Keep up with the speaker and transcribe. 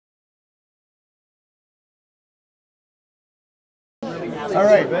All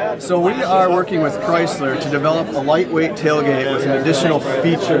right, so we are working with Chrysler to develop a lightweight tailgate with an additional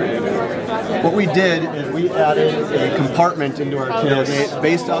feature. What we did is we added a compartment into our tailgate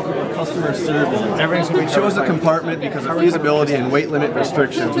based off of our customer survey. We chose the compartment because of feasibility and weight limit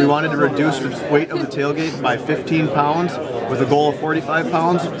restrictions. We wanted to reduce the weight of the tailgate by 15 pounds with a goal of 45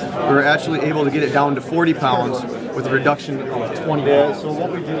 pounds. We were actually able to get it down to 40 pounds with a reduction of 20 pounds. So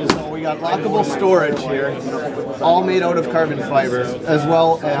what we did is we got lockable storage here, all made out of carbon fiber, as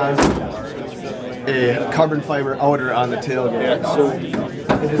well as a carbon fiber outer on the tailgate. So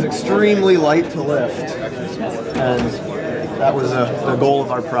it is extremely light to lift, and that was the goal of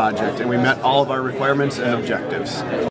our project, and we met all of our requirements and objectives.